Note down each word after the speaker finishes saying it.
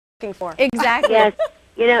for. Exactly. Yes.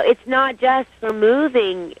 You know, it's not just for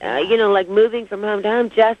moving, you know, like moving from home to home,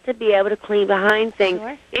 just to be able to clean behind things.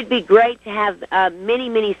 Sure. It'd be great to have many,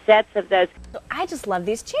 many sets of those. So I just love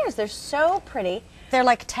these chairs. They're so pretty. They're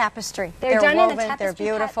like tapestry. They're done woven, in a tapestry.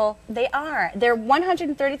 they're beautiful. They are. They're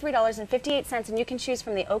 $133.58, and you can choose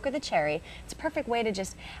from the oak or the cherry. It's a perfect way to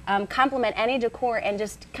just complement any decor and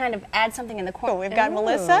just kind of add something in the corner. Oh, we've got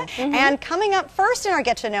Melissa, and coming up first in our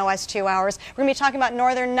Get to Know Us 2 hours, we're going to be talking about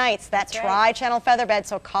Northern Nights, that tri-channel featherbed.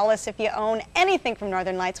 So call us if you own anything from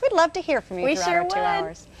Northern Lights. We'd love to hear from you We throughout sure our 2 would.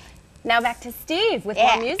 hours. Now back to Steve with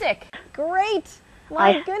more music. Great.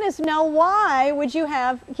 My goodness. Now, why would you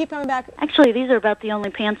keep coming back? Actually, these are about the only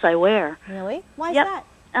pants I wear. Really? Why is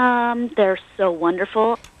that? They're so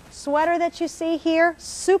wonderful. Sweater that you see here,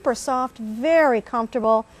 super soft, very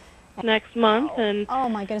comfortable. Next month, and oh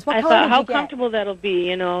my goodness, what I color thought did how you get? comfortable that'll be,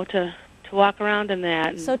 you know, to walk around in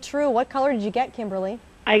that. So true. What color did you get, Kimberly?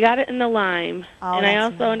 I got it in the lime, and I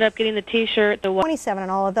also ended up getting the T-shirt, the 27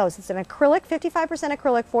 on all of those. It's an acrylic, 55%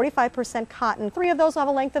 acrylic, 45% cotton. 3 of those have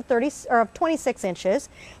a length of 26 inches.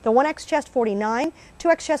 The 1X chest 49,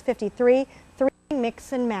 2X chest 53, 3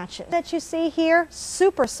 mix and matches. That you see here,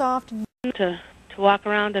 super soft. to walk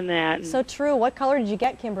around in that. So true. What color did you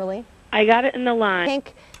get, Kimberly? I got it in the lime.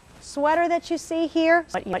 Pink sweater that you see here.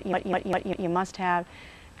 You must have.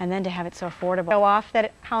 And then to have it so affordable. Show off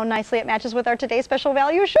how nicely it matches with our Today's Special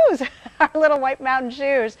Value shoes. Our little White Mountain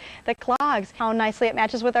shoes. The clogs. How nicely it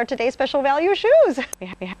matches with our Today's Special Value shoes. We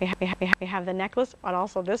have the necklace, but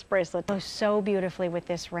also this bracelet. Goes so beautifully with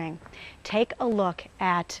this ring. Take a look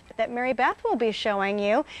at that Mary Beth will be showing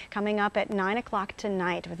you coming up at 9 o'clock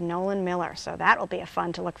tonight with Nolan Miller. So that will be a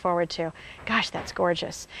fun to look forward to. Gosh, that's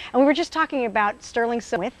gorgeous. And we were just talking about sterling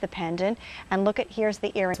silver with the pendant. And look at, here's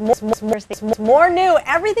the earrings. More new.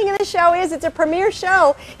 Everything in the show it's a premiere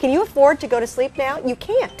show. Can you afford to go to sleep now? You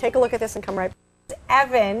can't. Take a look at this and come right.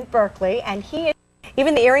 Evan Berkeley, and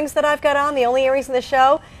even the earrings that I've got on, the only earrings in the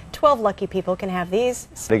show, 12 lucky people can have these.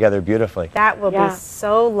 Together beautifully. That will be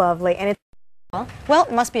so lovely. And well,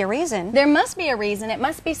 it must be a reason. There must be a reason. It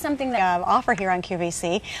must be something that offer here on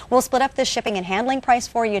QVC. We'll split up the shipping and handling price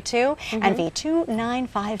for you too, and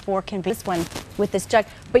V2954 can be this one with this jug,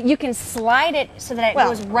 but you can slide it so that it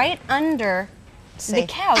goes right under the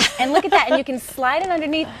couch, and look at that, and you can slide it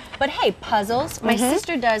underneath. But hey, puzzles. My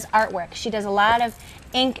sister does artwork. She does a lot of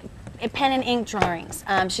pen and ink drawings.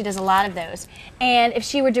 She does a lot of those. And if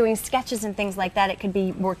she were doing sketches and things like that, it could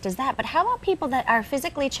be worked as that. But how about people that are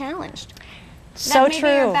physically challenged? So maybe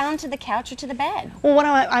you're bound to the couch or to the bed. Well, what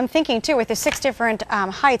I'm thinking too, with the 6 different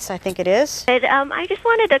heights, I think it is. I just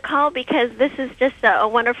wanted to call because this is just a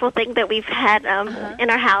wonderful thing that we've had in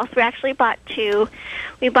our house. We actually bought 2.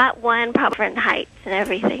 We bought one, probably different heights and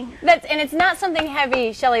everything. And it's not something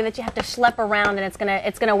heavy, Shelley, that you have to schlep around, and it's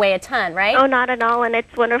gonna weigh a ton, right? Oh, not at all. And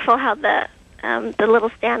it's wonderful how the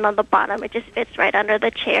little stand on the bottom, it just fits right under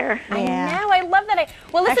the chair. I know, I love that.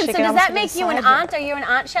 Well, listen, Actually, so does that make you an aunt? Are you an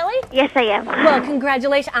aunt, Shelley? Yes, I am. Well,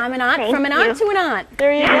 congratulations. I'm an aunt. Thank From an aunt to an aunt.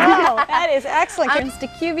 There you go. That is excellent. It's to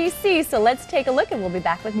QVC, so let's take a look, and we'll be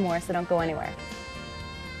back with more, so don't go anywhere.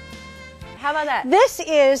 How about that? This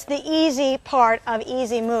is the easy part of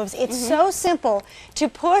Easy Moves. It's so simple to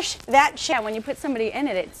push that chair. Yeah, when you put somebody in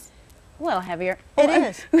it, it's a little heavier. It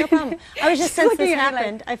is. No problem. I was just, since this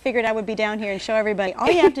happened, I figured I would be down here and show everybody. All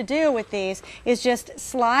you have to do with these is just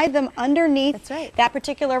slide them underneath that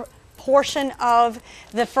particular portion of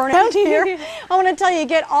the furniture here. I want to tell you,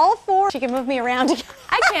 get all 4. She can move me around.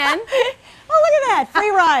 I can. Oh, look at that. Free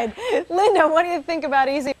ride. Linda, what do you think about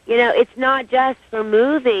Easy? You know, it's not just for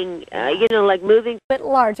moving, you know, like moving. A bit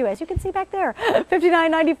large, too, as you can see back there.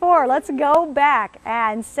 $59.94. Let's go back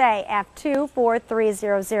and say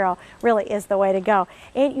F24300 really is the way to go.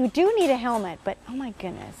 And you do need a helmet, but oh my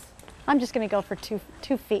goodness. I'm just going to go for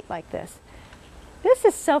two feet like this. This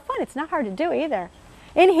is so fun. It's not hard to do either.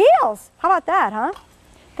 In heels. How about that, huh?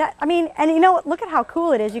 I mean, and you know what? Look at how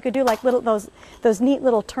cool it is. You could do like those neat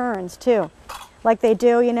little turns too, like they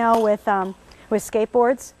do, you know, with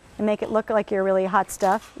skateboards, and make it look like you're really hot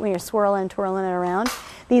stuff when you're swirling and twirling it around.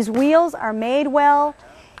 These wheels are made well.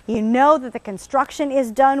 You know that the construction is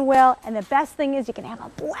done well, and the best thing is you can have a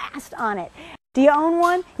blast on it. Do you own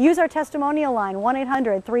one? Use our testimonial line,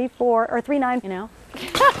 1-800-34-39, you know.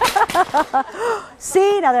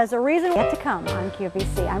 See, now there's a reason yet to come on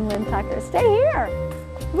QVC. I'm Lynne Tucker. Stay here.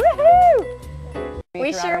 Woohoo!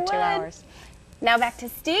 We sure would. Now back to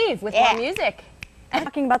Steve with more music.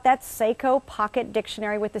 Talking about that Seiko Pocket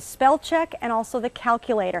Dictionary with the spell check and also the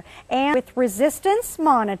calculator, and with resistance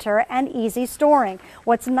monitor and easy storing.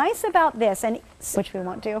 What's nice about this, and which we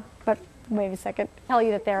won't do, but wait a second, tell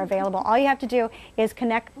you that they're available. All you have to do is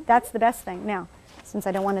connect. That's the best thing. Now, since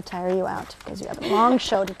I don't want to tire you out because you have a long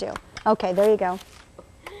show to do. Okay, there you go.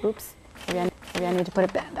 Oops. Maybe I need to put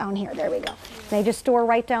it back down here. There we go. They just store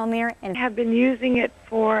right down there. And I have been using it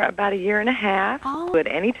for about a year and a half. Oh. At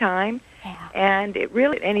any time. Yeah. And it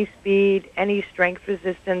really, any speed, any strength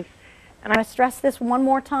resistance. And I want to stress this one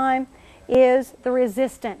more time, is the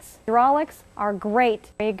resistance. Hydraulics are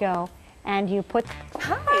great. There you go. And you put,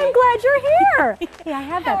 hi, I'm glad you're here. Yeah, I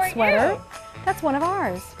have that sweater. That's one of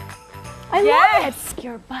ours. I love it.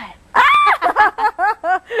 Your butt.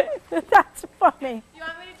 That's funny. You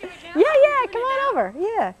want me to do it now? Yeah, come on over.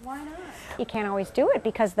 Yeah. Why not? You can't always do it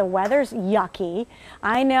because the weather's yucky.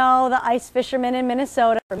 I know the ice fishermen in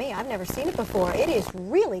Minnesota. For me, I've never seen it before. It is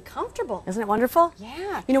really comfortable. Isn't it wonderful?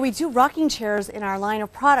 Yeah. You know, we do rocking chairs in our line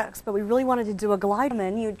of products, but we really wanted to do a glide.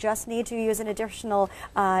 You just need to use an additional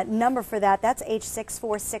number for that. That's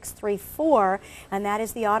H64634, and that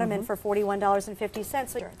is the ottoman for $41.50.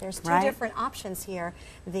 So there's two different options here.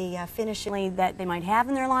 The finishing that they might have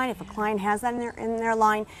in their line. If a client has that in their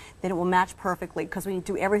line, then it will match perfectly because we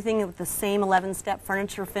do everything with the same 11-step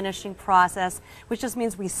furniture finishing process, which just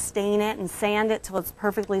means we stain it and sand it till it's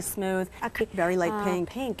perfectly smooth. Very light pink.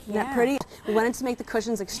 Pink, Isn't that pretty? We wanted to make the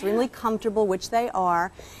cushions extremely comfortable, which they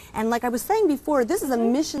are. And like I was saying before, this is a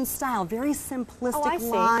mission style, very simplistic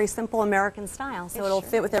line, very simple American style, so it'll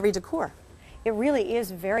fit with every decor. It really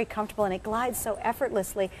is very comfortable and it glides so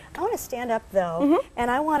effortlessly. I want to stand up though,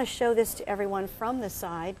 and I want to show this to everyone from the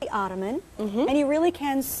side. The ottoman, and you really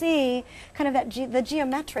can see kind of that the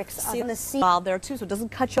geometrics of the seam there too, so it doesn't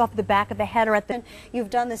cut you off the back of the head or at the.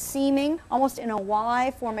 You've done the seaming almost in a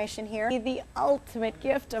Y formation here. The ultimate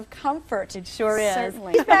gift of comfort. It sure is.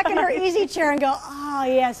 Certainly. She's back in her easy chair and go, oh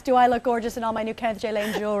yes, do I look gorgeous in all my new Kenneth J.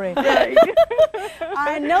 Lane jewelry? Right.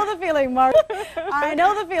 I know the feeling, Margaret. I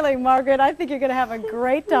know the feeling, Margaret. I think you're going to have a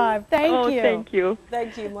great time. Thank you. Thank you.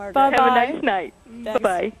 Thank you, Margaret. Have a nice night.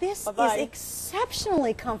 Bye-bye. This is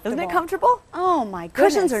exceptionally comfortable. Isn't it comfortable? Oh, my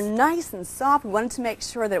goodness. Cushions are nice and soft. We wanted to make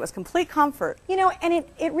sure that it was complete comfort. You know, and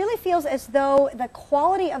it really feels as though the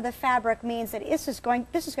quality of the fabric means that this is going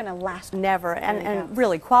to last. Never. And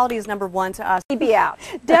really, quality is number one to us. Be out.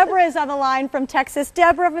 Deborah is on the line from Texas.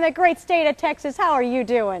 Deborah from the great state of Texas. How are you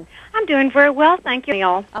doing? I'm doing very well, thank you,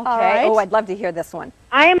 y'all. Okay. All right. Oh, I'd love to hear this one.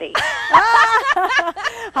 I am.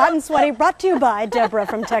 Hot and sweaty, brought to you by Deborah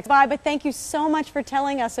from Texas. Bye, but thank you so much for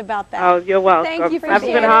telling us about that. Oh, you're welcome. Thank you for Have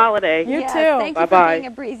a good holiday. You Yes, too. Thank you Bye-bye. for being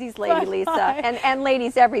a Breezy's lady, Lisa. And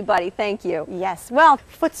ladies, everybody, thank you. Yes, well,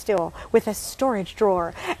 footstool with a storage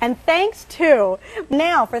drawer. And thanks to,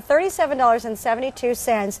 now for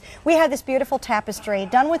 $37.72, we have this beautiful tapestry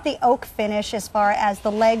done with the oak finish as far as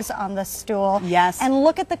the legs on the stool. Yes. And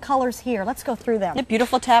look at the colors here. Let's go through them. A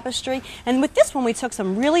beautiful tapestry. And with this one, we took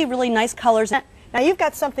some really, really nice colors. Now you've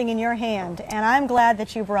got something in your hand, and I'm glad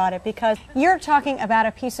that you brought it because you're talking about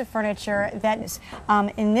a piece of furniture that is,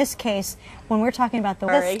 in this case, when we're talking about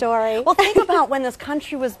the story. Well, think about when this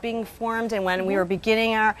country was being formed and when we were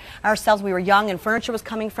beginning ourselves. We were young and furniture was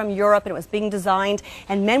coming from Europe and it was being designed.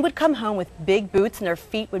 And men would come home with big boots and their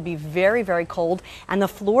feet would be very, very cold. And the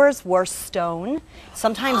floors were stone,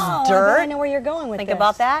 sometimes dirt. I know where you're going with Think this.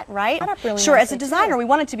 about that, right? Really sure, as a nicely, designer, too. we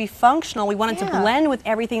want it to be functional. We want it to blend with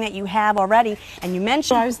everything that you have already. And you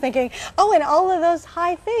mentioned... I was thinking, oh, and all of those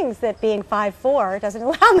high things that being 5'4" doesn't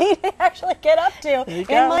allow me to actually get up to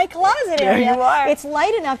in my closet area. You are. It's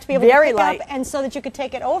light enough to be able to pick up, and so that you could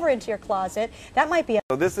take it over into your closet. That might be a...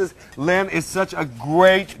 So this is, Lynn is such a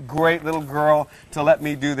great, great little girl to let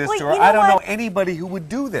me do this to her. you know I don't know what? anybody who would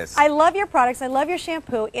do this. I love your products. I love your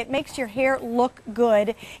shampoo. It makes your hair look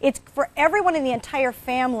good. It's for everyone in the entire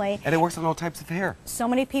family. And it works on all types of hair. So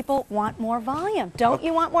many people want more volume. Don't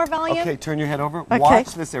you want more volume? Okay, turn your head over. Okay.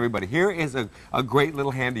 Watch this, everybody. Here is a great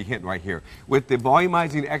little handy hint right here. With the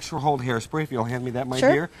volumizing extra hold hairspray, if you'll hand me that, my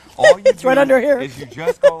dear. All you It's do right under here. is you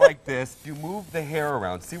just go like this. You move the hair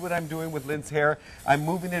around. See what I'm doing with Lynn's hair? I'm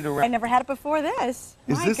moving it around. I never had it before this.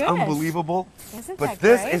 Is My this goodness. unbelievable? Isn't but that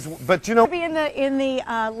this great? is, but you know. In the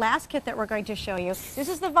last kit that we're going to show you, this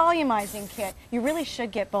is the volumizing kit. You really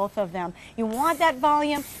should get both of them. You want that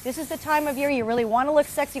volume. This is the time of year you really want to look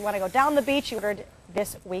sexy. You want to go down the beach. You ordered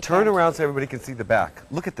this weekend. Turn around so everybody can see the back.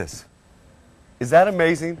 Look at this. Is that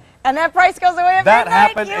amazing? And that price goes away at That midnight.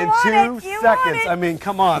 happened You in want 2 it. You seconds. want it. I mean,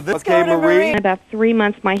 come on. Let's Okay, go to Marie. About 3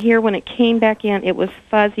 months, my hair, when it came back in, it was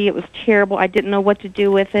fuzzy. It was terrible. I didn't know what to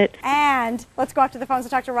do with it. And let's go out to the phones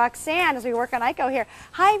and talk to Roxanne as we work on Ico here.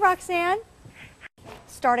 Hi, Roxanne.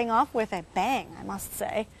 Starting off with a bang, I must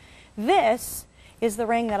say. This is the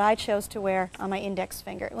ring that I chose to wear on my index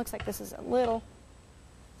finger. It looks like this is a little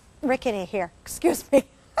rickety here. Excuse me.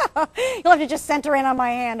 You'll have to just center in on my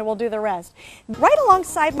hand and we'll do the rest. Right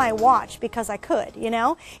alongside my watch, because I could, you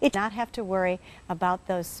know. It not have to worry about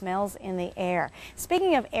those smells in the air.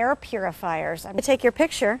 Speaking of air purifiers, I'm going to take your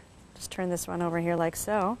picture. Just turn this one over here like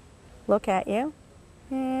so. Look at you.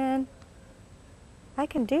 And I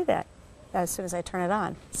can do that as soon as I turn it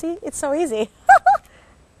on. See, it's so easy.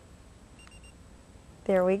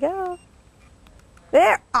 There we go.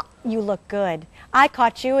 There. Oh, you look good. I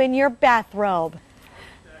caught you in your bathrobe.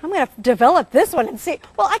 I'm going to develop this one and see.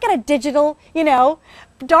 Well, I got a digital, you know,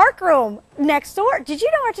 darkroom next door. Did you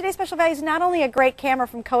know our today's special value is not only a great camera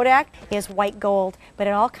from Kodak, it is white gold, but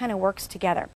it all kind of works together.